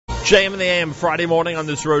JM in the AM, Friday morning on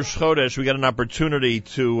this Rosh Chodesh, we got an opportunity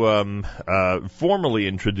to formally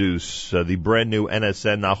introduce the brand new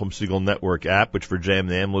NSN Nachum Segal Network app, which for JM in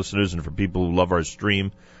the AM listeners and for people who love our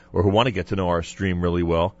stream or who want to get to know our stream really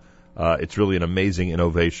well, it's really an amazing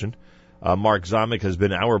innovation. Mark Zamek has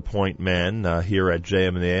been our point man here at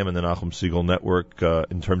JM in the AM and the Nachum Segal Network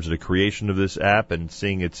in terms of the creation of this app and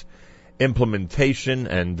seeing its implementation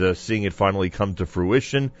and seeing it finally come to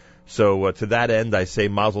fruition. So to that end, I say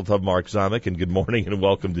Mazel Tov, Mark Zamek, and good morning and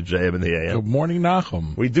welcome to JM in the AM. Good morning,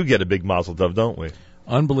 Nachum. We do get a big Mazel Tov, don't we?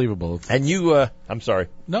 Unbelievable. And you, I'm sorry.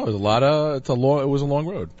 No, it was a long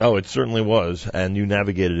road. Oh, it certainly was, and you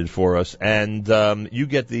navigated it for us. And you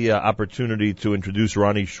get the opportunity to introduce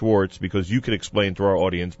Ronnie Schwartz because you can explain to our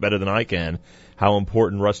audience better than I can how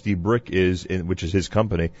important Rusty Brick is, which is his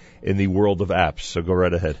company, in the world of apps. So go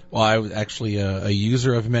right ahead. Well, I was actually a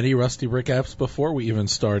user of many Rusty Brick apps before we even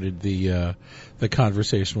started the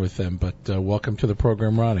conversation with them. But welcome to the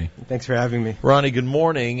program, Ronnie. Thanks for having me. Ronnie, good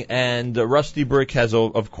morning. And Rusty Brick has,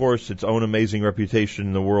 of course, its own amazing reputation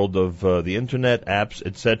in the world of the Internet, apps,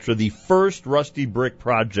 etc. The first Rusty Brick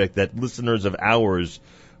project that listeners of ours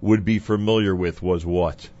would be familiar with was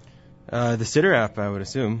what? The Sitter app, I would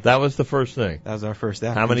assume. That was the first thing. That was our first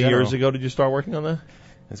app. How many years ago did you start working on that?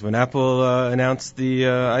 It's when Apple announced the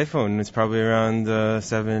iPhone. It's probably around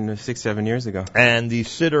 7 years ago. And the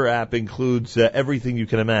Sitter app includes everything you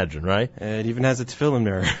can imagine, right? It even has its fill-in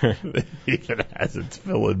mirror. It even has its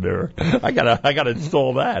fill-in mirror. I gotta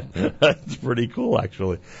install that. That's pretty cool,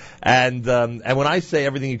 actually. And when I say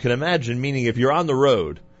everything you can imagine, meaning if you're on the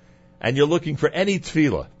road and you're looking for any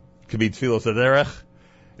tefillah, it could be tefillah Saderech,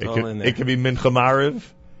 it could be Mincha Mariv.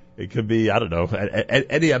 It could be, I don't know,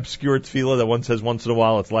 any obscure tefillah that one says once in a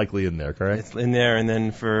while, it's likely in there, correct? It's in there, and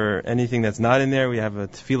then for anything that's not in there, we have a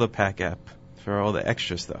Tefillah Pack app for all the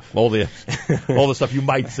extra stuff. All the stuff you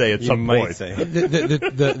might say at some point.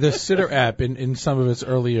 The Sitter app, in some of its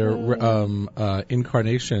earlier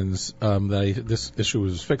incarnations, this issue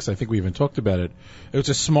was fixed. I think we even talked about it. It was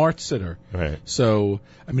a smart sitter. Right. So,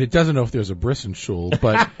 I mean, it doesn't know if there's a bris in shul,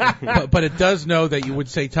 but but it does know that you would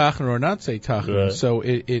say tachon or not say tachon. Right. So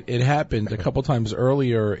it happened a couple times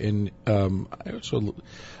earlier in a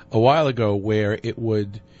while ago where it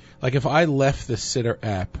would, like if I left the Sitter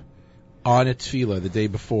app on a tefillah the day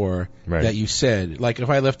before that you said, like if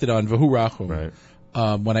I left it on Vahu Rachum,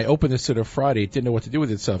 when I opened the Sitter Friday, it didn't know what to do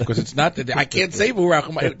with itself because it's not I can't say Vahu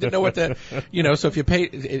Rachum. I didn't know what to, so if you pay,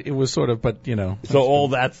 it was sort of, but So all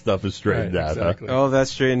that stuff is straightened out. Exactly. All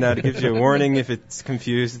that's straightened out. It gives you a warning if it's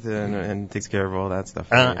confused and takes care of all that stuff.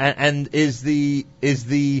 And is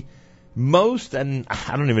the most, and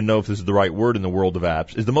I don't even know if this is the right word in the world of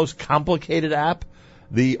apps, is the most complicated app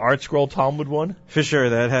the Art Scroll Talmud one? For sure,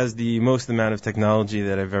 that has the most amount of technology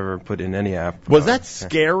that I've ever put in any app. Was that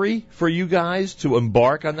scary for you guys to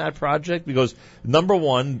embark on that project? Because number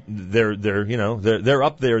one, they're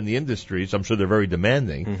up there in the industry, so I'm sure they're very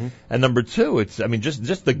demanding. Mm-hmm. And number two,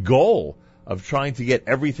 just the goal of trying to get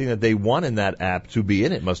everything that they want in that app to be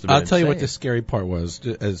in it must have been I'll tell you what insane. the scary part was,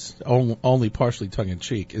 as only partially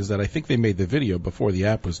tongue-in-cheek, is that I think they made the video before the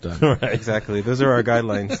app was done. Right. Exactly. Those are our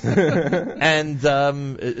guidelines. And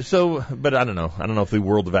but I don't know. I don't know if the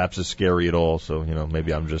world of apps is scary at all, so,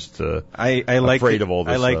 maybe I'm just afraid of all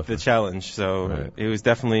this I stuff. liked the challenge, so It was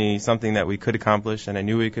definitely something that we could accomplish, and I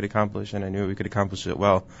knew we could accomplish, and I knew we could accomplish it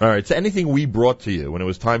well. All right, so anything we brought to you when it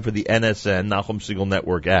was time for the NSN, Nachum Segal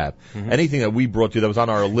Network app, anything that we brought to you that was on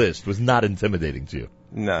our list was not intimidating to you.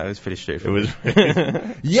 No, it was pretty straightforward.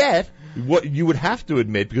 Yet, what you would have to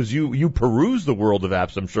admit, because you peruse the world of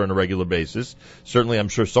apps, I'm sure, on a regular basis, certainly I'm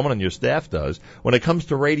sure someone on your staff does, when it comes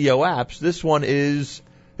to radio apps, this one is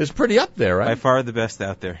pretty up there, right? By far the best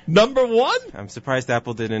out there. Number one? I'm surprised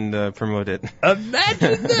Apple didn't promote it.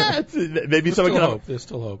 Imagine that. There's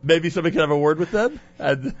still hope. Maybe somebody can have a word with them.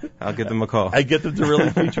 I'll give them a call. I get them to really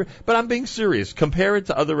feature. But I'm being serious. Compare it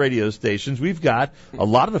to other radio stations. We've got a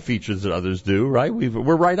lot of the features that others do, right?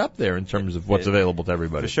 We're right up there in terms of what's available to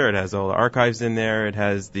everybody. For sure. It has all the archives in there. It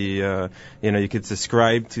has the, you could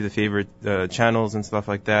subscribe to the favorite channels and stuff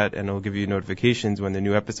like that, and it'll give you notifications when the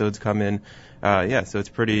new episodes come in. So it's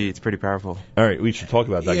pretty powerful. All right, we should talk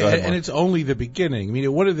about that. Yeah, Go ahead, and it's only the beginning. I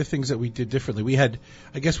mean, one of the things that we did differently, we had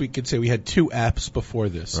two apps before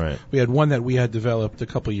this. Right. We had one that we had developed a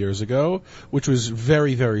couple years ago, which was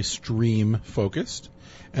very, very stream focused.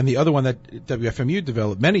 And the other one that WFMU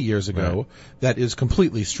developed many years ago that is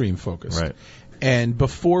completely stream focused. Right. And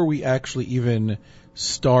before we actually even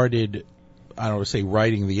started, I don't want to say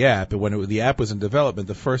writing the app, but when the app was in development,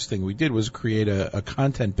 the first thing we did was create a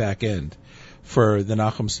content back end for the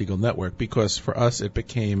Nachum Segal Network, because for us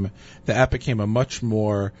the app became a much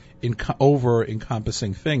more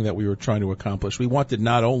over-encompassing thing that we were trying to accomplish. We wanted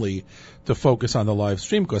not only to focus on the live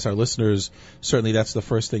stream, because our listeners, certainly that's the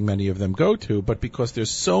first thing many of them go to, but because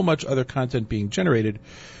there's so much other content being generated.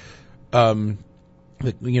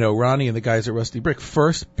 Ronnie and the guys at Rusty Brick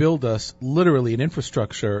first build us literally an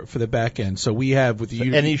infrastructure for the back end. So we have with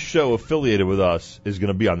the any show affiliated with us is going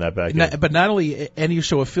to be on that back end. But not only any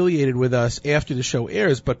show affiliated with us after the show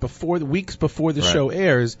airs, but weeks before the show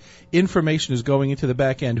airs, information is going into the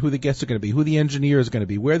back end, who the guests are going to be, who the engineer is going to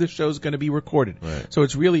be, where the show is going to be recorded. Right. So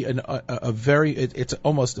it's really it's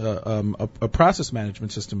almost a process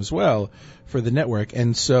management system as well for the network.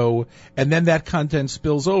 And then that content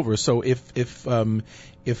spills over. So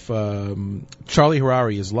if Charlie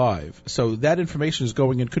Harari is live, so that information is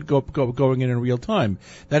going in, could go going in real time.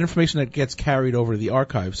 That information that gets carried over to the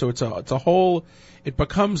archive. So it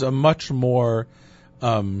becomes a much more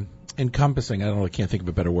encompassing. I can't think of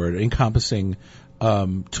a better word. Encompassing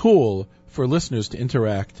tool for listeners to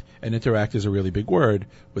interact, and interact is a really big word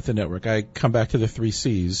with the network. I come back to the 3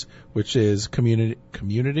 C's, which is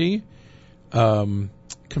community.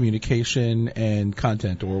 Communication and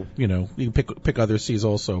content, or you can pick other C's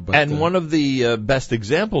also. But one of the best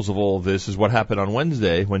examples of all of this is what happened on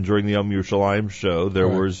Wednesday, when during the Yom Yerushalayim show there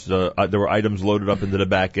were items loaded up into the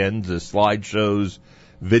back end, the slideshows,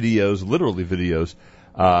 videos, literally videos,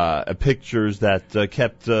 pictures that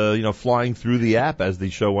kept flying through the app as the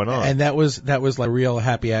show went on, and that was like a real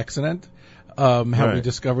happy accident. How we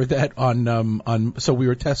discovered that so we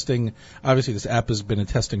were testing. Obviously, this app has been in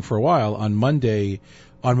testing for a while. On Monday,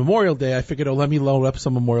 on Memorial Day, I figured, let me load up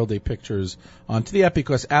some Memorial Day pictures onto the app,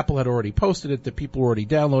 because Apple had already posted it, the people were already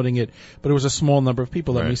downloading it, but it was a small number of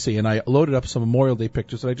people. Let me see. And I loaded up some Memorial Day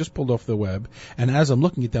pictures that I just pulled off the web. And as I'm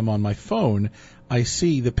looking at them on my phone, I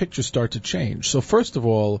see the pictures start to change. So first of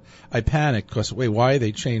all, I panicked because, why are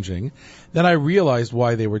they changing? Then I realized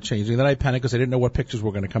why they were changing. Then I panicked because I didn't know what pictures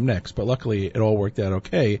were going to come next. But luckily, it all worked out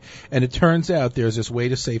okay. And it turns out there's this way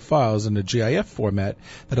to save files in the GIF format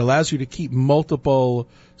that allows you to keep multiple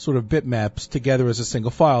sort of bitmaps together as a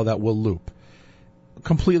single file that will loop.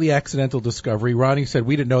 Completely accidental discovery. Ronnie said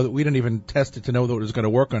we didn't even test it to know that it was going to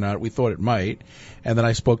work or not. We thought it might. And then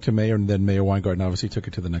I spoke to Mayor, and then Mayor Weingarten obviously took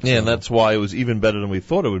it to the next level. And that's why it was even better than we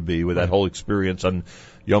thought it would be with that whole experience on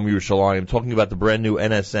Yom Yerushalayim, talking about the brand new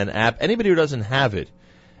NSN app. Anybody who doesn't have it,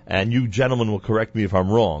 and you gentlemen will correct me if I'm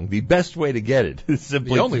wrong, the best way to get it is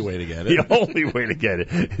simply... The only way to get it. The only way to get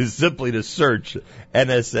it is simply to search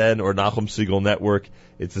NSN or Nachum Segal Network.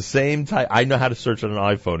 It's the same type. I know how to search on an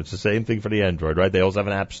iPhone. It's the same thing for the Android, right? They also have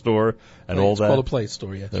an app store and all that. It's called a Play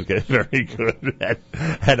Store, yes. Okay, very good.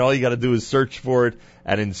 And all you got to do is search for it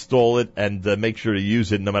and install it, and make sure to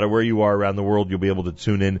use it. No matter where you are around the world, you'll be able to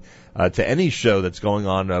tune in to any show that's going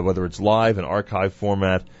on, whether it's live, in archive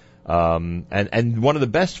format. And one of the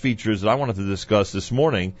best features that I wanted to discuss this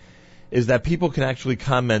morning is that people can actually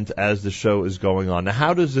comment as the show is going on. Now,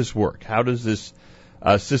 how does this work? How does this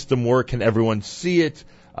system work? Can everyone see it?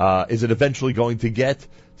 Is it eventually going to get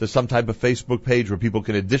to some type of Facebook page where people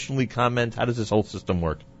can additionally comment? How does this whole system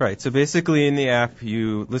work? Right. So basically in the app,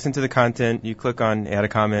 you listen to the content, you click on add a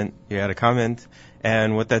comment, you add a comment,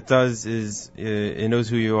 and what that does is it knows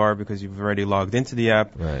who you are because you've already logged into the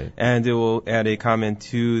app, right, and it will add a comment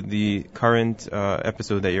to the current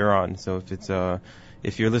episode that you're on. So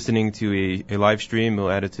if you're listening to a live stream, it'll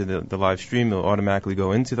add it to the live stream. It'll automatically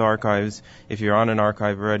go into the archives. If you're on an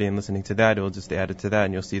archive already and listening to that, it'll just add it to that,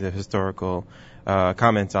 and you'll see the historical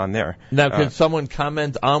comments on there. Now, can someone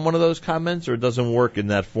comment on one of those comments, or it doesn't work in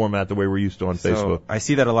that format the way we're used to on Facebook? I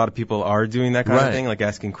see that a lot of people are doing that kind of thing, like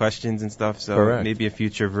asking questions and stuff. So maybe a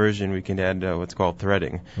future version we can add what's called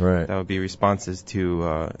threading. Right. That would be responses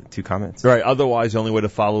to comments. Right. Otherwise, the only way to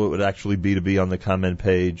follow it would actually be to be on the comment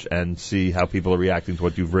page and see how people are reacting to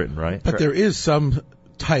what you've written, right? But there is some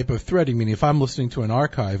type of threading, meaning if I'm listening to an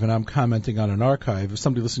archive and I'm commenting on an archive, if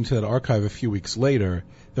somebody listening to that archive a few weeks later,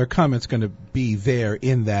 their comment's going to be there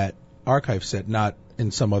in that archive set, not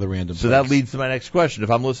in some other random place. So that leads to my next question.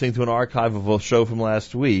 If I'm listening to an archive of a show from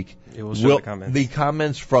last week, it will show the comments. The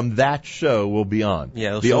comments from that show will be on.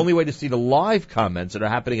 Yeah, the only way to see the live comments that are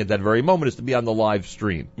happening at that very moment is to be on the live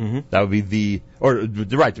stream. Mm-hmm. That would be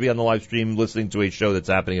to be on the live stream listening to a show that's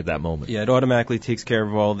happening at that moment. Yeah, it automatically takes care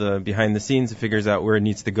of all the behind the scenes and figures out where it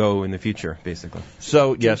needs to go in the future, basically.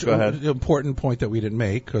 So, yes, go ahead. The important point that we didn't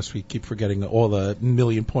make, because we keep forgetting all the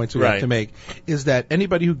million points we have to make, is that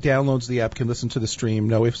anybody who downloads the app can listen to the stream,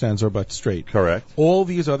 no ifs, ands, or buts, straight. Correct. All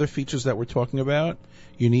these other features that we're talking about,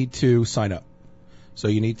 you need to sign up. So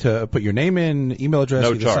you need to put your name in, email address,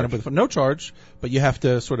 No you can sign charge. up with no charge, but you have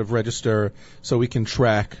to sort of register so we can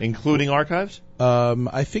track. Including archives?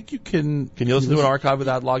 I think you can. Can you listen to an archive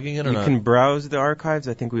without logging in or You not? can browse the archives.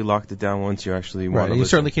 I think we locked it down once you actually want Right, to and you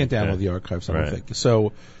listen. certainly can't download Yeah. the archives, I don't Right. think.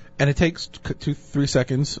 So, and it takes 2-3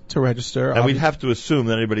 seconds to register. And we'd have to assume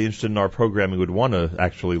that anybody interested in our programming would want to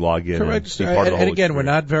actually log in to and register. be part of the And whole again, we're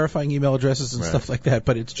experience. not verifying email addresses and Right. stuff like that,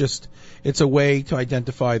 but it's a way to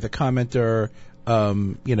identify the commenter,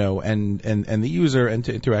 and the user, and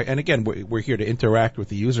to interact. And again, we're here to interact with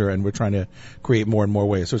the user, and we're trying to create more and more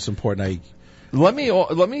ways. So it's important. Let me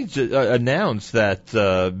announce that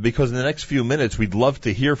because in the next few minutes we'd love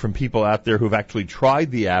to hear from people out there who've actually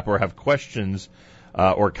tried the app or have questions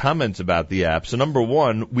or comments about the app. So number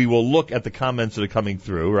one, we will look at the comments that are coming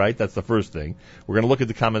through, right? That's the first thing. We're going to look at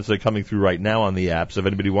the comments that are coming through right now on the app. So if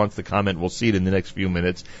anybody wants to comment, we'll see it in the next few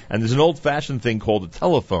minutes. And there's an old-fashioned thing called a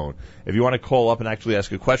telephone. If you want to call up and actually ask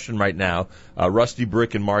a question right now, Rusty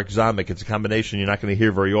Brick and Mark Zamek, it's a combination you're not going to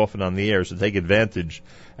hear very often on the air, so take advantage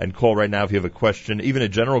and call right now if you have a question, even a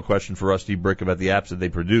general question for Rusty Brick about the apps that they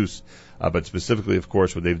produce, but specifically, of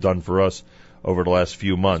course, what they've done for us over the last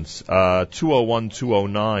few months.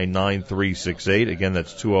 201-209-9368. Again,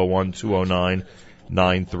 that's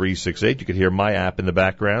 201-209-9368. You can hear my app in the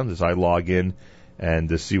background as I log in and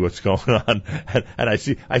to see what's going on. And I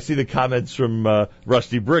see the comments from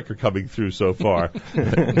Rusty Brick are coming through so far.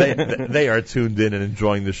 They are tuned in and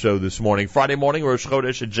enjoying the show this morning. Friday morning, Rosh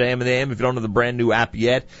Chodesh at JM and AM. If you don't have the brand new app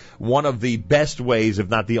yet, one of the best ways, if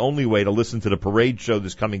not the only way, to listen to the parade show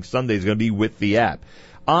this coming Sunday is going to be with the app.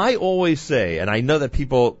 I always say, and I know that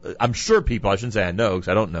I shouldn't say I know because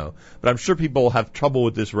I don't know, but I'm sure people have trouble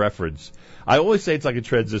with this reference. I always say it's like a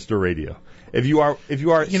transistor radio. If you are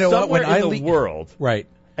somewhere in the world, Right.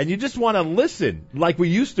 and you just want to listen like we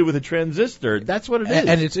used to with a transistor, that's what it is.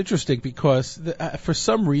 And it's interesting because for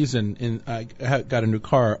some reason, I got a new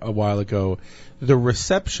car a while ago. The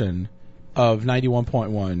reception of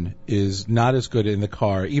 91.1 is not as good in the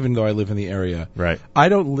car, even though I live in the area. Right. I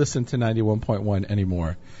don't listen to 91.1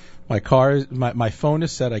 anymore. My phone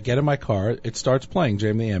is set. I get in my car. It starts playing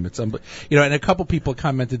JM. It's and a couple people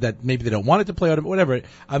commented that maybe they don't want it to play, whatever.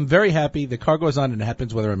 I'm very happy. The car goes on, and it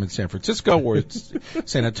happens whether I'm in San Francisco or it's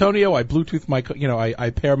San Antonio. I Bluetooth I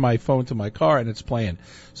pair my phone to my car, and it's playing.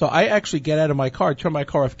 So I actually get out of my car, turn my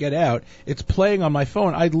car off, get out. It's playing on my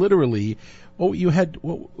phone. I literally. What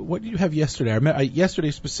did you have yesterday?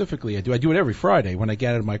 Yesterday specifically, I do it every Friday when I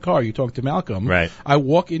get out of my car. You talk to Malcolm. Right. I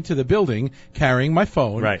walk into the building carrying my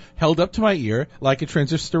phone, right, held up to my ear like a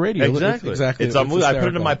transistor radio. Exactly. It's unbelievable. I put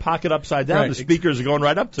it in my pocket upside down. Right. The speakers are going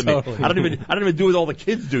right up to me. Totally. I don't even do what all the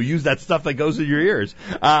kids do. Use that stuff that goes in your ears.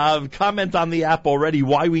 Comment on the app already.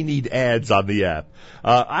 Why we need ads on the app?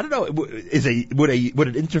 I don't know. Would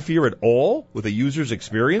it interfere at all with a user's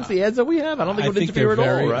experience? The ads that we have, I don't think it would interfere at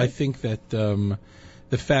all. Right? I think that the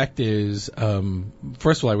fact is,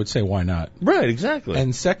 first of all, I would say why not? Right, exactly.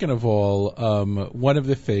 And second of all, one of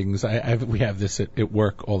the things we have this at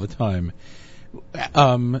work all the time.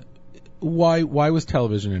 Why was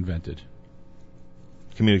television invented?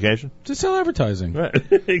 Communication? To sell advertising. Right.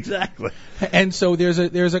 Exactly. And so there's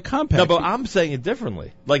a compact. No, but I'm saying it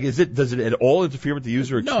differently. Like, does it at all interfere with the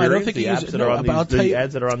user experience? No, I don't think the ads that are on the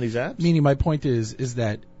ads that are on these apps? Meaning, my point is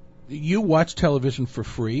that you watch television for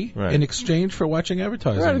free in exchange for watching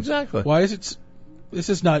advertising. Right, exactly. Why is it?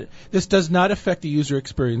 This does not affect the user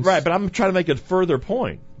experience. Right, but I'm trying to make a further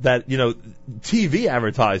point that, TV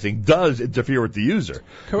advertising does interfere with the user.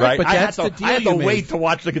 Correct, right? but that's the deal I had to make. wait to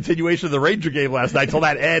watch the continuation of the Ranger game last night till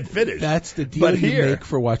that ad finished. That's the deal you make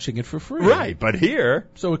for watching it for free. Right, but here...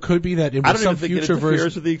 So it could be that in I don't some even think future it interferes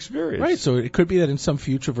version with the experience. Right, so it could be that in some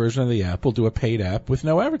future version of the app we'll do a paid app with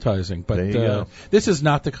no advertising. But there you go. This is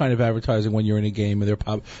not the kind of advertising when you're in a game and there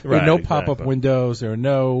are no pop-up windows, there are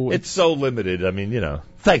no... It's so limited. I mean,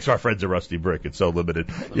 thanks to our friends at Rusty Brick. It's so limited.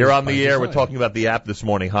 You're on the air. We're talking about the app this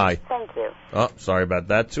morning. Hi. Thank you. Oh, sorry about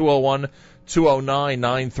that.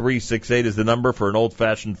 201-209-9368 is the number for an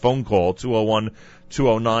old-fashioned phone call.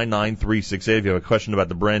 201-209-9368 if you have a question about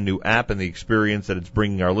the brand new app and the experience that it's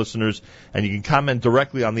bringing our listeners. And you can comment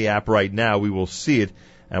directly on the app right now. We will see it,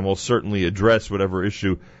 and we'll certainly address whatever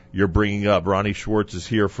issue you're bringing up. Ronnie Schwartz is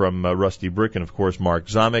here from Rusty Brick, and, of course, Mark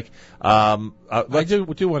Zamek. I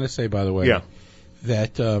do want to say, by the way,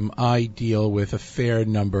 that I deal with a fair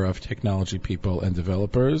number of technology people and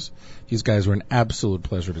developers. These guys are an absolute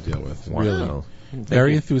pleasure to deal with. Wow. Really.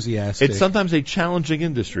 Very enthusiastic. It's sometimes a challenging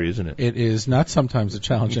industry, isn't it? It is not sometimes a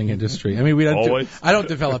challenging industry. I mean, I don't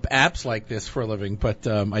develop apps like this for a living, but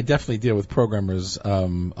I definitely deal with programmers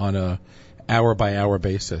on a hour-by-hour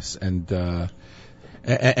basis. And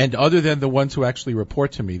And other than the ones who actually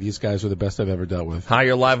report to me, these guys are the best I've ever dealt with. Hi,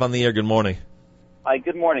 you're live on the air. Good morning. Hi,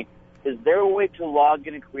 good morning. Is there a way to log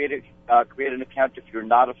in and create an account if you're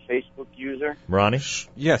not a Facebook user? Ronnie?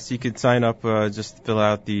 Yes, you could sign up. Just fill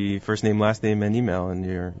out the first name, last name, and email, and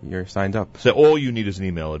you're signed up. So all you need is an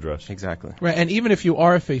email address. Exactly. Right, and even if you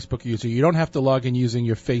are a Facebook user, you don't have to log in using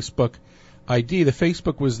your Facebook ID. The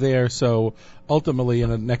Facebook was there, so ultimately in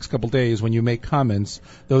the next couple days when you make comments,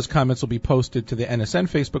 those comments will be posted to the NSN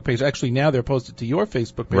Facebook page. Actually, now they're posted to your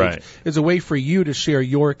Facebook page. Right. It's a way for you to share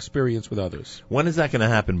your experience with others. When is that going to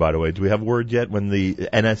happen, by the way? Do we have word yet when the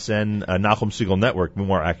NSN, Nachum Segal Network,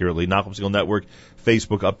 more accurately, Nachum Segal Network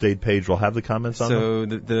Facebook update page will have the comments on So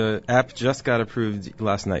them? the app just got approved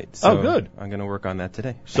last night. So Oh, good. I'm going to work on that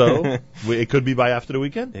today. So it could be by after the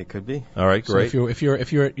weekend? It could be. All right, great. So if you're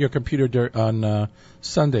at your computer on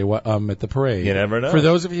Sunday at the parade, You never know. For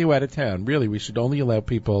those of you out of town, really, we should only allow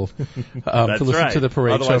people to That's listen right. to the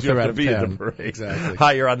parade show Otherwise if you they're have out to of be town. at the parade. Exactly.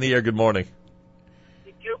 Hi, you're on the air. Good morning.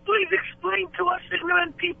 Could you please explain to us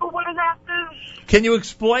ignorant people what an app is? Can you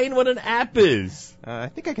explain what an app is? I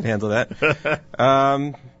think I can handle that.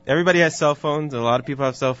 Everybody has cell phones. A lot of people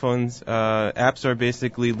have cell phones. Apps are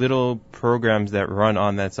basically little programs that run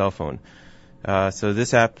on that cell phone. So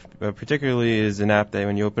this app particularly is an app that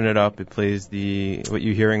when you open it up, it plays what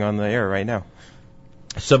you're hearing on the air right now.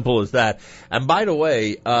 Simple as that. And by the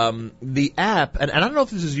way, the app, and I don't know if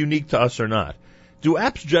this is unique to us or not, do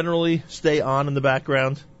apps generally stay on in the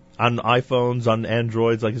background on iPhones, on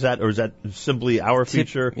Androids, like is that, or is that simply our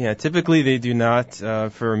feature? Yeah, typically they do not.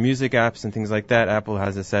 For music apps and things like that, Apple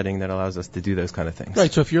has a setting that allows us to do those kind of things.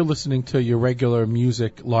 Right, so if you're listening to your regular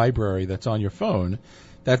music library that's on your phone,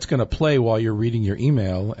 that's going to play while you're reading your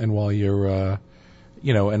email and while you're,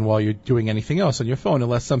 and while you're doing anything else on your phone,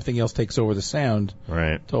 unless something else takes over the sound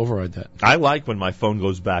Right. to override that. I like when my phone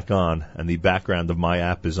goes back on and the background of my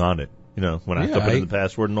app is on it. You know, when I have to put in the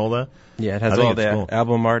password and all that. Yeah, it I has think all it's the cool.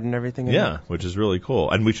 album art and everything in Yeah, it. which is really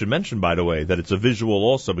cool. And we should mention, by the way, that it's a visual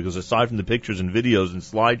also, because aside from the pictures and videos and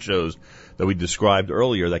slideshows that we described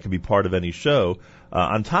earlier that can be part of any show,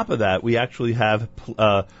 on top of that, we actually have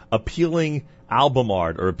appealing album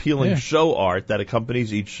art or appealing show art that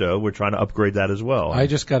accompanies each show. We're trying to upgrade that as well. I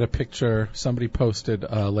just got a picture somebody posted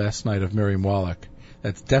last night of Miriam Wallach.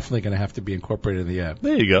 That's definitely going to have to be incorporated in the app.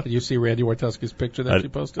 There you go. Did you see Randy Wartelski's picture that she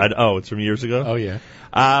posted? It's from years ago? Oh, yeah.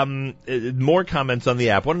 More comments on the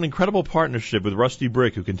app. What an incredible partnership with Rusty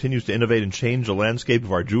Brick, who continues to innovate and change the landscape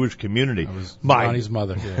of our Jewish community. That was Ronnie's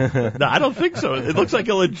mother. Yeah. No, I don't think so. It looks like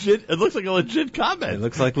a legit comment. It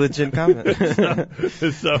looks like legit comment.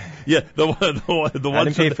 So yeah, the ones I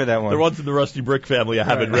didn't pay for that one. The ones in the Rusty Brick family I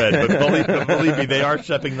haven't read, but believe me, they are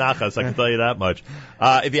shepping nachas. I can tell you that much.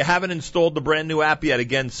 If you haven't installed the brand new app yet,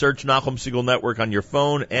 again, search Nachum Segal Network on your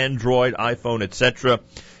phone, Android, iPhone, etc.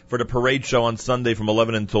 For the parade show on Sunday from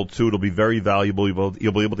 11 until 2, it'll be very valuable. You'll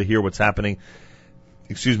be able to hear what's happening,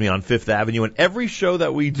 on Fifth Avenue. And every show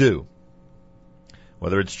that we do,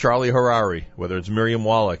 whether it's Charlie Harari, whether it's Miriam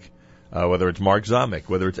Wallach, whether it's Mark Zamek,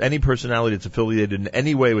 whether it's any personality that's affiliated in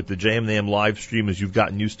any way with the JMNAM live stream as you've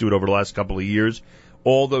gotten used to it over the last couple of years,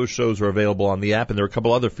 all those shows are available on the app, and there are a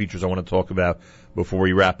couple other features I want to talk about before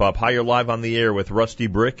we wrap up. Hi, you're live on the air with Rusty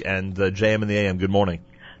Brick and JM in the AM. Good morning.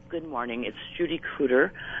 Good morning. It's Judy Cooter.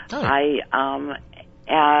 Hi. I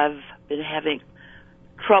have been having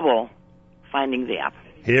trouble finding the app.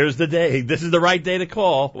 Here's the day. This is the right day to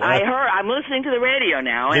call. I'm listening to the radio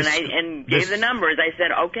now, and gave the numbers. I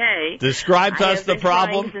said, okay. Describe to us the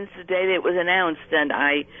problem. I have been trying since the day that it was announced, and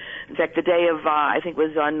in fact, the day of, I think it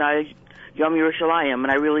was on Yom Yerushalayim,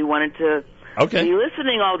 and I really wanted to be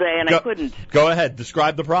listening all day, and I couldn't. Go ahead.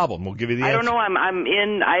 Describe the problem. We'll give you the answer. I don't know.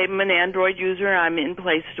 I'm an Android user. I'm in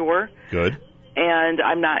Play Store. Good. And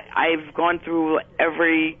I've gone through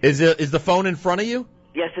every... Is the phone in front of you?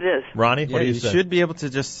 Yes, it is. Ronnie, what do you say? You should be able to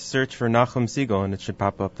just search for Nachum Segal, and it should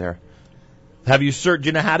pop up there. Have you searched? Do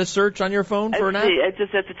you know how to search on your phone for an app? It's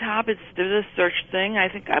just at the top. There's a search thing. I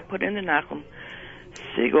think I put in the Nachum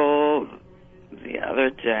Segal the other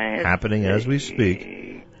day. Happening as we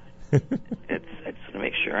speak. I just want to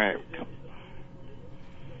make sure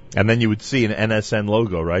And then you would see an NSN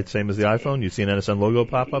logo, right? Same as the iPhone? You'd see an NSN logo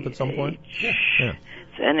pop up at some point? Yeah.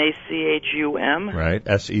 It's NACHUM. Right,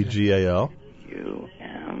 SEGAL.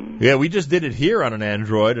 UM. Yeah, we just did it here on an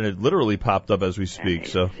Android, and it literally popped up as we speak.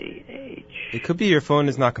 So it could be your phone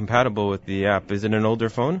is not compatible with the app. Is it an older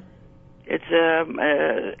phone? It's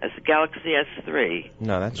a Galaxy S3.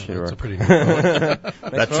 No, that should work. That's a pretty good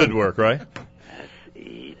phone. That should work, right?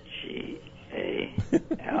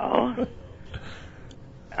 SEGAL.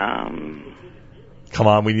 Come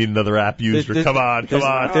on, we need another app user. Come on.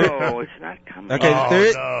 Oh, it's not coming.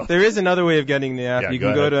 Okay, there is another way of getting the app. Yeah, you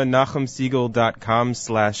can go to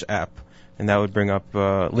NachumSegal.com/app, and that would bring up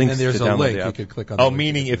links and there's to a download link the app. you could click on. The link.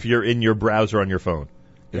 Meaning if you're in your browser on your phone.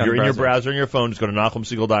 If you're in your browser on your phone, just go to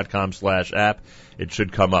NachumSegal.com/app. It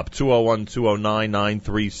should come up.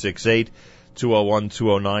 201-209-9368.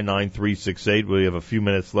 201-209-9368. We have a few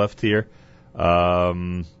minutes left here.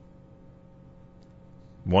 One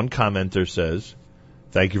commenter says,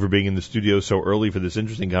 "Thank you for being in the studio so early for this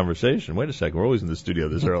interesting conversation." Wait a second, we're always in the studio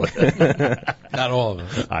this early. Not all of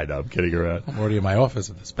us. I know, I'm kidding around. I'm already in my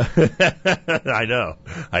office at this point. I know.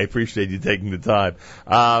 I appreciate you taking the time.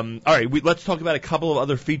 All right, let's talk about a couple of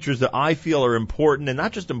other features that I feel are important, and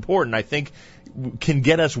not just important, I think can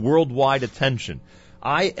get us worldwide attention.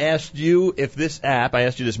 I asked you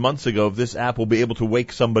this months ago, if this app will be able to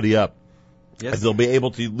wake somebody up. Yes. If they'll be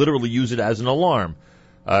able to literally use it as an alarm.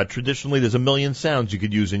 Traditionally, there's a million sounds you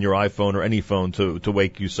could use in your iPhone or any phone to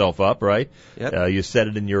wake yourself up, right? Yep. You set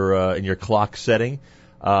it in your clock setting.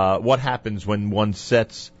 What happens when one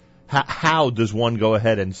sets? How does one go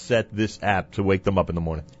ahead and set this app to wake them up in the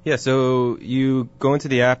morning? Yeah, so you go into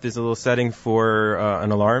the app. There's a little setting for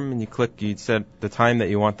an alarm, and you set the time that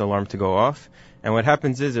you want the alarm to go off. And what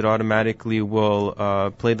happens is it automatically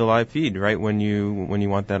will play the live feed right when you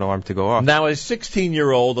want that alarm to go off. Now, a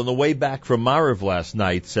 16-year-old on the way back from Mariv last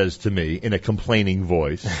night says to me in a complaining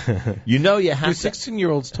voice, "You know you have Do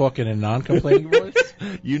 16-year-olds talk in a non-complaining voice?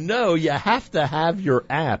 You know you have to have your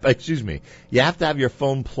app. You have to have your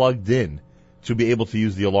phone plugged in to be able to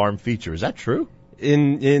use the alarm feature. Is that true?"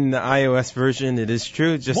 In the iOS version, it is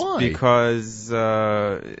true. Just Why? because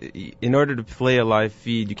in order to play a live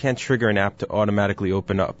feed, you can't trigger an app to automatically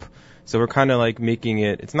open up. So we're kind of like making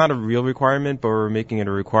it's not a real requirement, but we're making it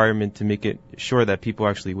a requirement to make it sure that people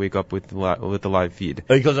actually wake up with the live feed.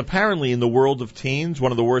 Because apparently in the world of teens,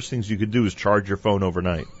 one of the worst things you could do is charge your phone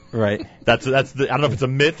overnight. Right. I don't know if it's a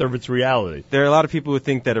myth or if it's reality. There are a lot of people who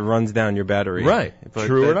think that it runs down your battery. Right. But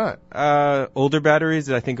True or not? Older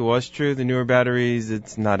batteries, I think it was true. The newer batteries,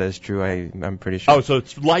 it's not as true. I'm pretty sure. Oh, so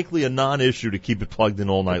it's likely a non-issue to keep it plugged in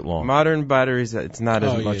all night long. Modern batteries, it's not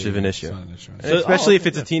as much of an issue. It's not an issue. Especially if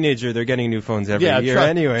it's a teenager, they're getting new phones every year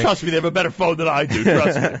anyway. Trust me, they have a better phone than I do.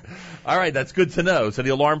 Trust me. All right, that's good to know. So the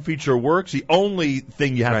alarm feature works. The only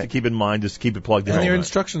thing you have to keep in mind is to keep it plugged in. And all there are night.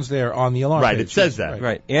 instructions there on the alarm Right, page. it says that.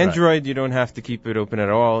 Right. Android, you don't have to keep it open at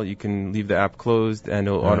all. You can leave the app closed and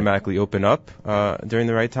it'll automatically open up during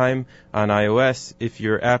the right time. On iOS, if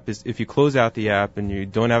you close out the app and you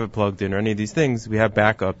don't have it plugged in or any of these things, we have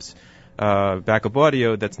backups. Backup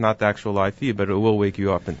audio that's not the actual live feed, but it will wake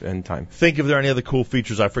you up in time. Think if there are any other cool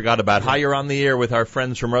features I forgot about. Hi, you're on the air with our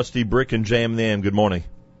friends from Rusty Brick and JM. Good morning.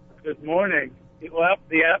 Good morning.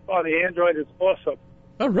 The app on the Android is awesome.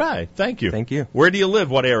 All right, thank you. Thank you. Where do you live?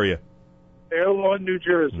 What area? Fair Lawn, New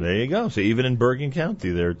Jersey. There you go. So even in Bergen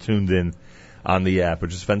County, they're tuned in on the app,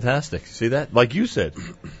 which is fantastic. See that? Like you said,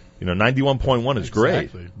 91.1 is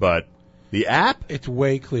great, but the app, it's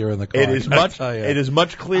way clearer in the car. It is much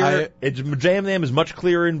clearer. JM is much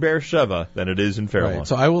clearer in Beersheba than it is in Fair Lawn. Right.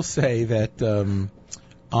 So I will say that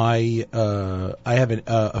I have an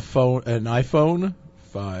iPhone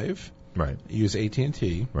 5. Right. I use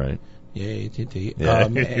AT&T. Right. Yeah, AT&T. Yeah.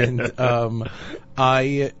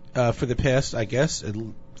 I for the past, I guess,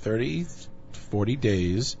 30, 40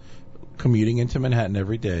 days, commuting into Manhattan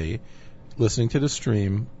every day, listening to the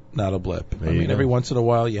stream. Not a blip. Every once in a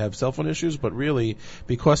while you have cell phone issues, but really,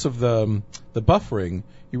 because of the buffering,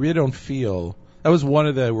 you really don't feel. That was one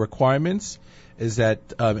of the requirements, is that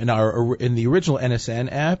in the original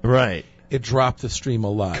NSN app, right, it dropped the stream a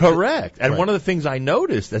lot. Correct. And one of the things I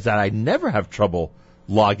noticed is that I never have trouble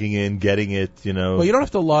logging in, getting it, Well, you don't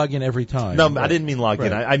have to log in every time. No, I didn't mean log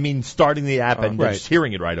in. I mean starting the app and just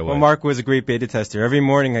hearing it right away. Well, Mark was a great beta tester. Every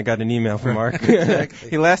morning I got an email from Mark.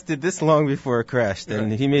 He lasted this long before it crashed,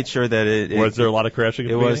 and he made sure that it was there a lot of crashing?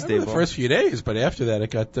 It was stable. The first few days, but after that it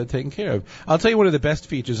got taken care of. I'll tell you one of the best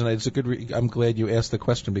features, and it's a good. I'm glad you asked the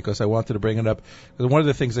question because I wanted to bring it up. One of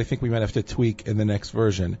the things I think we might have to tweak in the next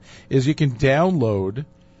version is you can download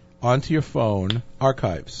onto your phone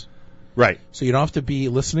archives. Right. So you don't have to be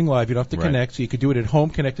listening live. You don't have to connect. So you could do it at home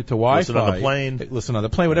connected to Wi-Fi. Listen on the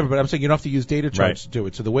plane. Whatever. But I'm saying you don't have to use data charge to do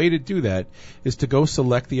it. So the way to do that is to go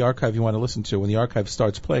select the archive you want to listen to. When the archive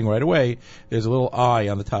starts playing right away, there's a little eye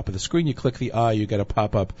on the top of the screen. You click the eye, you get a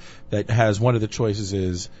pop-up that has one of the choices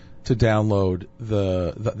is to download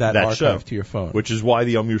that archive show to your phone. Which is why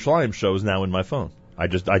the Yerushalayim show is now in my phone.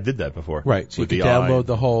 I did that before. Right. So you can download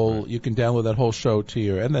the whole. You can download that whole show to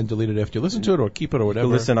your, and then delete it after you listen to it, or keep it, or whatever.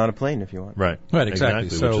 You can listen on a plane if you want. Right. Right. Exactly.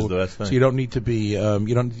 Which is the best thing. So you don't need to be.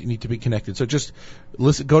 You don't need to be connected. So just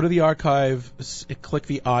listen. Go to the archive. Click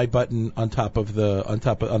the I button on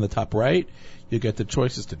the top right. You get the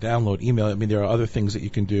choices to download, email. I mean, there are other things that you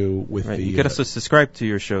can do with the. You can also subscribe to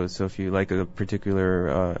your shows. So if you like a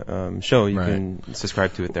particular show, you can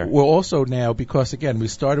subscribe to it there. Well, also now, because again, we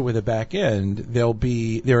started with a back end, there are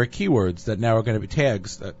keywords that now are going to be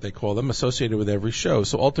tags that they call them associated with every show.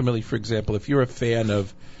 So ultimately, for example, if you're a fan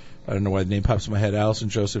of, I don't know why the name pops in my head, Allison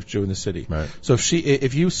Joseph, Jew in the City. Right. So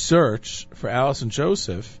if you search for Allison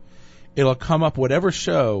Joseph, it'll come up whatever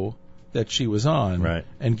show that she was on, right,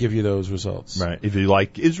 and give you those results. Right. If you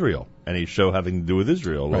like Israel, any show having to do with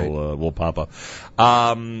Israel will pop up.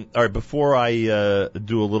 All right. Before I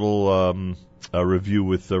do a little review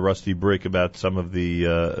with Rusty Brick about some of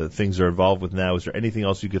the things they're involved with now, is there anything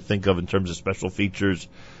else you could think of in terms of special features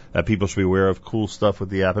that people should be aware of? Cool stuff with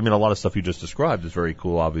the app. I mean, a lot of stuff you just described is very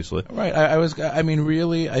cool, obviously. Right.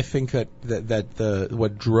 Really, I think that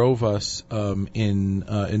what drove us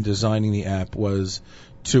in designing the app was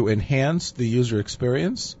to enhance the user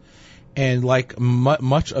experience, and like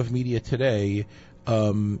much of media today,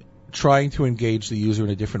 trying to engage the user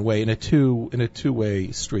in a different way, in a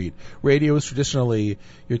two-way street. Radio is traditionally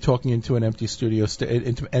you're talking into an empty studio,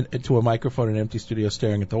 into a microphone in an empty studio,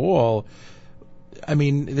 staring at the wall. I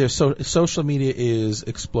mean, social media is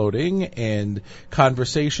exploding, and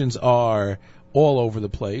conversations are all over the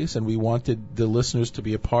place, and we wanted the listeners to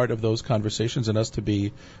be a part of those conversations and us to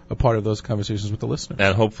be a part of those conversations with the listeners.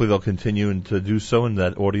 And hopefully they'll continue to do so, and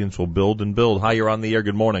that audience will build and build. Hi, you're on the air.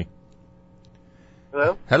 Good morning.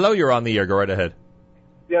 Hello? Hello, you're on the air. Go right ahead.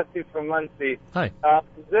 Jesse from Muncie. Hi.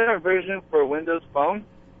 Is there a version for Windows Phone?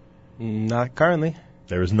 Not currently.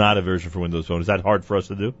 There is not a version for Windows Phone. Is that hard for us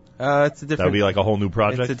to do? It's a different. That would be like a whole new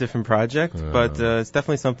project? It's a different project, but it's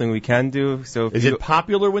definitely something we can do. So, is it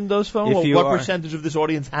popular Windows Phone? What percentage of this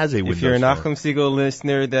audience has a Windows Phone? If you're a Nachum Segal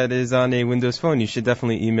listener that is on a Windows Phone, you should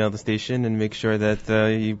definitely email the station and make sure that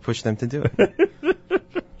you push them to do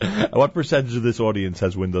it. What percentage of this audience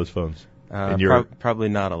has Windows Phones? Probably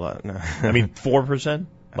not a lot. No. I mean, 4%?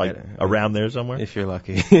 Like around there somewhere? If you're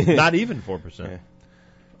lucky. Not even 4%. Yeah.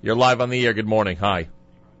 You're live on the air. Good morning. Hi.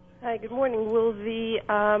 Hi, good morning. Will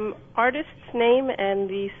the artist's name and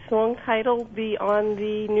the song title be on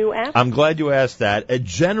the new app? I'm glad you asked that.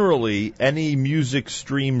 Generally, any music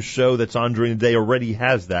stream show that's on during the day already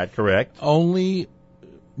has that, correct? Only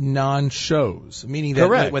non-shows, meaning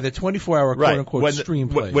that when the 24-hour quote-unquote stream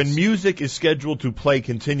plays. When music is scheduled to play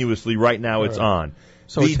continuously, right now it's on.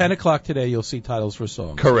 So at 10 o'clock today, you'll see titles for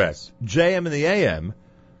songs. Correct. Yes. JM and the AM,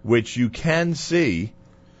 which you can see...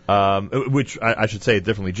 which I should say it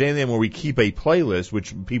differently. JM, where we keep a playlist,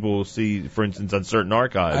 which people will see, for instance, on certain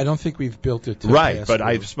archives. I don't think we've built it to right, but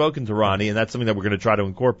I've spoken to Ronnie, and that's something that we're going to try to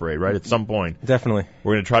incorporate, right, at some point. Definitely.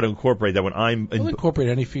 We're going to try to incorporate that when I'm... We'll incorporate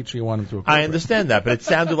any feature you want him to incorporate. I understand that, but it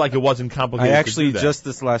sounded like it wasn't complicated. I actually, just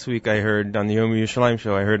this last week, I heard on the Yom Yerushalayim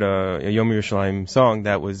show, I heard a Yom Yerushalayim song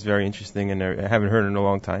that was very interesting, and I haven't heard it in a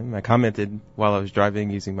long time. I commented while I was driving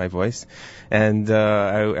using my voice, and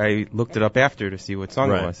I looked it up after to see what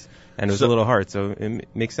song it was. And it was a little hard, so it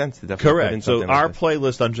makes sense to definitely put in something. So our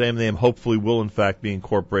playlist on JM hopefully will in fact be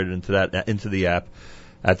incorporated into the app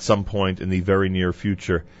at some point in the very near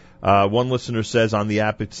future. One listener says on the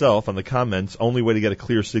app itself, on the comments, only way to get a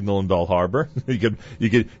clear signal in Bell Harbor. you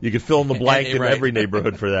could fill in the blank in every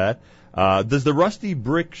neighborhood for that. Does the Rusty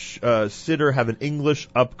Brick sitter have an English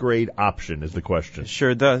upgrade option? Is the question. It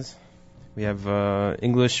sure does. We have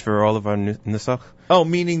English for all of our nusach. Oh,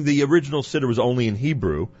 meaning the original sitter was only in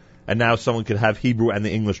Hebrew. And now someone could have Hebrew and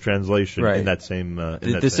the English translation in that same. The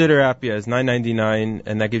Siddur app, is $9.99,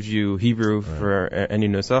 and that gives you Hebrew for any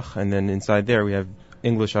nusach, and then inside there we have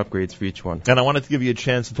English upgrades for each one. And I wanted to give you a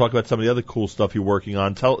chance to talk about some of the other cool stuff you're working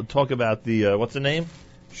on. Talk about the what's the name?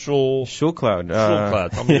 Shul Cloud.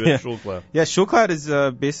 Tell me about Shul Cloud. Yeah, Shul Cloud is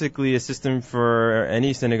basically a system for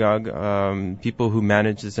any synagogue, people who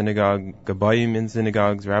manage the synagogue, gabayim in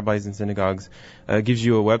synagogues, rabbis in synagogues. It gives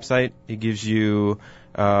you a website. It gives you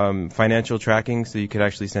financial tracking, so you could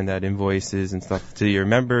actually send out invoices and stuff to your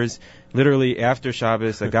members. Literally after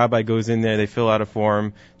Shabbos, a gabbai goes in there, they fill out a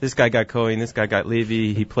form. This guy got Cohen, this guy got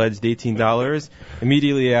Levi. He pledged $18.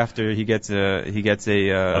 Immediately after, he gets an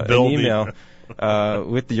email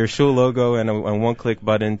with your shul logo and a one-click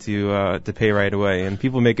button to pay right away. And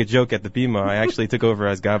people make a joke at the Bima. I actually took over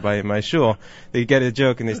as gabbai in my shul. They get a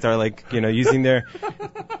joke and they start using their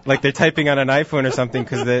they're typing on an iPhone or something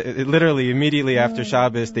because literally immediately after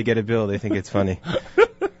Shabbos they get a bill. They think it's funny.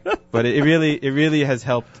 But it really has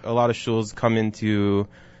helped a lot of shuls come into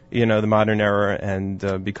the modern era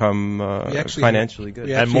and become financially good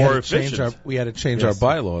and more efficient. We had to change our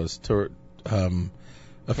bylaws to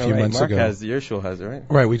a few months Mark ago. Your shul has it, right?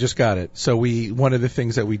 Right, we just got it. So one of the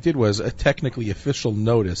things that we did was a technically official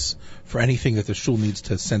notice for anything that the shul needs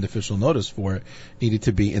to send official notice for needed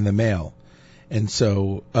to be in the mail. And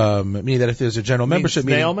so, meaning that if there's a general membership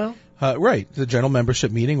meeting, snail mail? Right, the general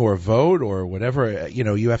membership meeting or a vote or whatever,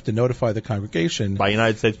 you have to notify the congregation by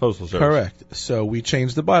United States Postal Service. Correct. So we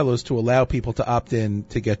changed the bylaws to allow people to opt in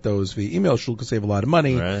to get those via email. Shul could save a lot of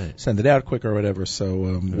money, send it out quicker or whatever. So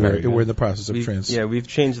we're in the process of we've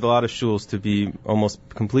changed a lot of shuls to be almost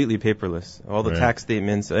completely paperless. All the tax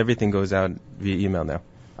statements, everything goes out via email now.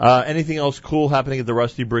 Anything else cool happening at the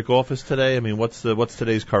Rusty Brick office today? I mean, what's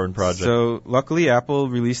today's current project? So, luckily, Apple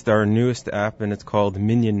released our newest app, and it's called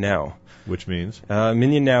Minion Now. Which means?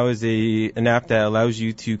 Minion Now is an app that allows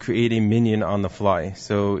you to create a minion on the fly.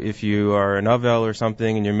 So, if you are an Avel or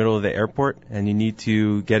something in your middle of the airport and you need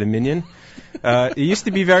to get a minion, it used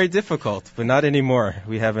to be very difficult, but not anymore.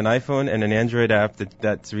 We have an iPhone and an Android app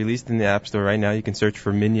that's released in the App Store right now. You can search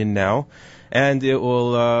for Minion Now. And it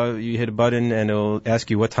will, you hit a button and it'll ask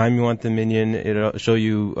you what time you want the minion. It'll show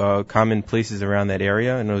you common places around that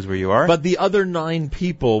area and knows where you are. But the other 9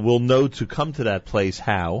 people will know to come to that place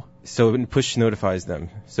how? So it push notifies them.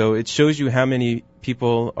 So it shows you how many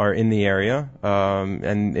people are in the area.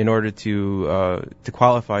 And in order to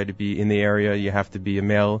qualify to be in the area, you have to be a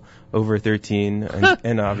male over 13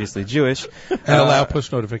 and obviously Jewish. And allow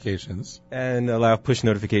push notifications. And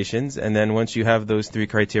then once you have those 3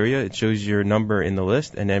 criteria, it shows your number in the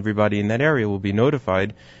list, and everybody in that area will be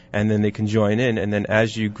notified, and then they can join in. And then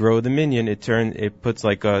as you grow the minion, it puts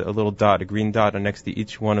like a little dot, a green dot next to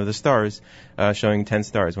each one of the stars, showing 10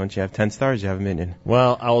 stars. Once you have 10 stars, you have a minion.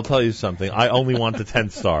 Well, I will tell you something. I only want the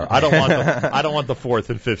 10th star. I don't want the 4th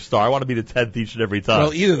and 5th star. I want to be the 10th each and every time.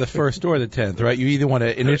 Well, either the 1st or the 10th, right? You either want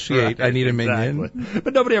to initiate, right, I need a minion. Exactly.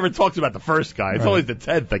 But nobody ever talks about the first guy. It's always the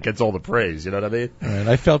 10th that gets all the praise. You know what I mean? Right.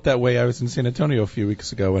 I felt that way. I was in San Antonio a few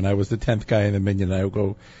weeks ago, and I was the 10th guy in the minion. I would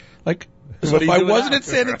go, so if I wasn't in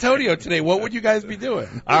San Antonio today, what would you guys be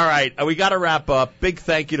doing? All right, we got to wrap up. Big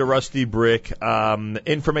thank you to Rusty Brick.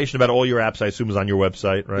 Information about all your apps, I assume, is on your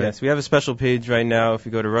website, right? Yes, we have a special page right now. If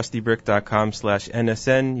you go to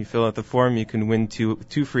rustybrick.com/NSN, you fill out the form, you can win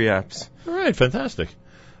two free apps. All right, fantastic.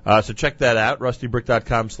 So check that out,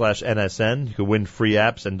 rustybrick.com/NSN. You can win free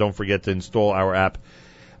apps, and don't forget to install our app.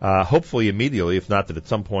 Hopefully immediately, if not at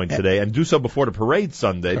some point today, and do so before the parade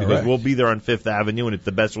Sunday, because we'll be there on 5th Avenue, and it's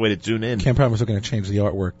the best way to tune in. Can't promise we're going to change the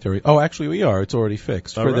artwork. Actually, we are. It's already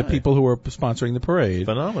fixed. For the people who are sponsoring the parade,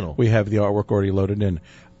 phenomenal. We have the artwork already loaded in.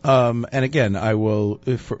 And again, I will,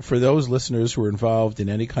 for those listeners who are involved in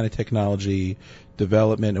any kind of technology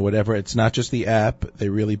development or whatever, it's not just the app. They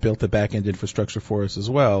really built the back-end infrastructure for us as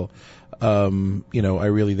well. I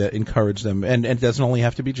really encourage them. And it doesn't only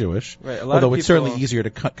have to be Jewish, right, although it's certainly easier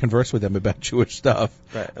to converse with them about Jewish stuff.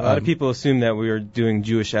 Right. A lot of people assume that we are doing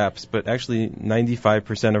Jewish apps, but actually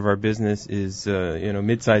 95% of our business is,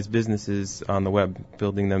 mid-sized businesses on the web,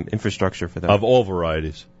 building them infrastructure for them. Of all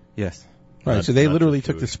varieties. Yes. Right, so they literally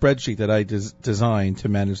took the spreadsheet that I designed to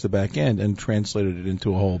manage the back end and translated it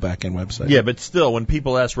into a whole back end website. Yeah, but still, when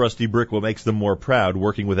people ask Rusty Brick what makes them more proud,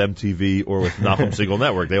 working with MTV or with Nachum Segal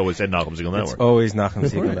Network, they always say Nachum Segal Network. It's always Nachum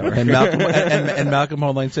Segal Network. And Malcolm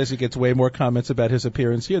Homeline says he gets way more comments about his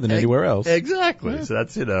appearance here than anywhere else. Exactly. Yeah. So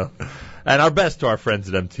that's, And our best to our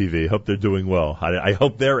friends at MTV. Hope they're doing well. I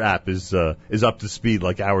hope their app is up to speed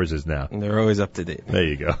like ours is now. And they're always up to date. There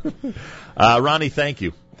you go. Ronnie, thank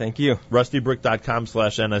you. Thank you.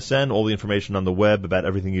 rustybrick.com/NSN. All the information on the web about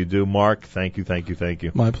everything you do. Mark, thank you.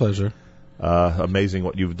 My pleasure. Amazing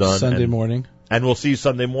what you've done. Sunday morning. And we'll see you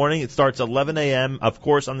Sunday morning. It starts at 11 a.m., of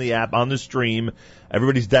course, on the app, on the stream.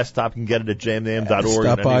 Everybody's desktop can get it at jmnam.org.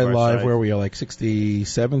 Stop by live where we are, like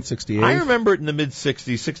 67, 68. I remember it in the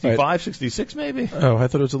mid-60s, 65, right. 66 maybe. Oh, I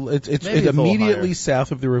thought it was it's immediately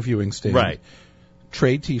south of the reviewing station. Right.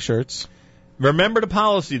 Trade T-shirts. Remember the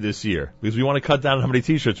policy this year, because we want to cut down on how many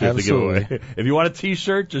T-shirts we have to give away. If you want a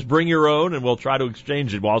T-shirt, just bring your own, and we'll try to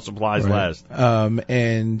exchange it while supplies last.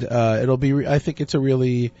 It'll be. I think it's a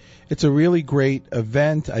really great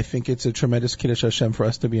event. I think it's a tremendous Kiddush Hashem for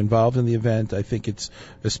us to be involved in the event. I think it's,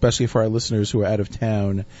 especially for our listeners who are out of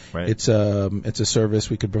town, it's a service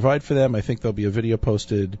we could provide for them. I think there'll be a video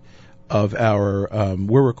posted of our,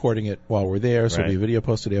 we're recording it while we're there, so there'll be a video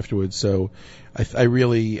posted afterwards. So I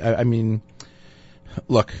mean,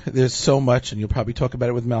 Look, there's so much, and you'll probably talk about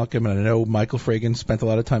it with Malcolm, and I know Michael Fragan spent a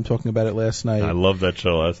lot of time talking about it last night. I love that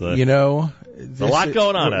show last night. You know, there's a lot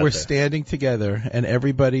going on out there. We're standing together, and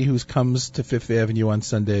everybody who comes to Fifth Avenue on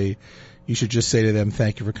Sunday, you should just say to them,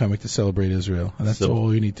 thank you for coming to celebrate Israel. And that's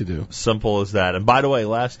all you need to do. Simple as that. And by the way,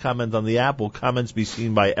 last comment on the app, will comments be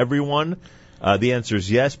seen by everyone? The answer is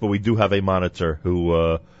yes, but we do have a monitor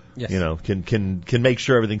who... Yes. You know, can make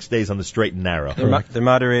sure everything stays on the straight and narrow. They're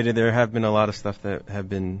moderated. There have been a lot of stuff that have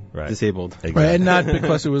been disabled. Exactly. Right, and not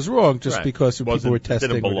because it was wrong, just because people were testing.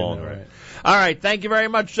 Didn't belong, right. All right, thank you very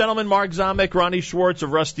much, gentlemen. Mark Zamek, Ronnie Schwartz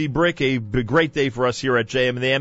of Rusty Brick. A great day for us here at JM and the AM.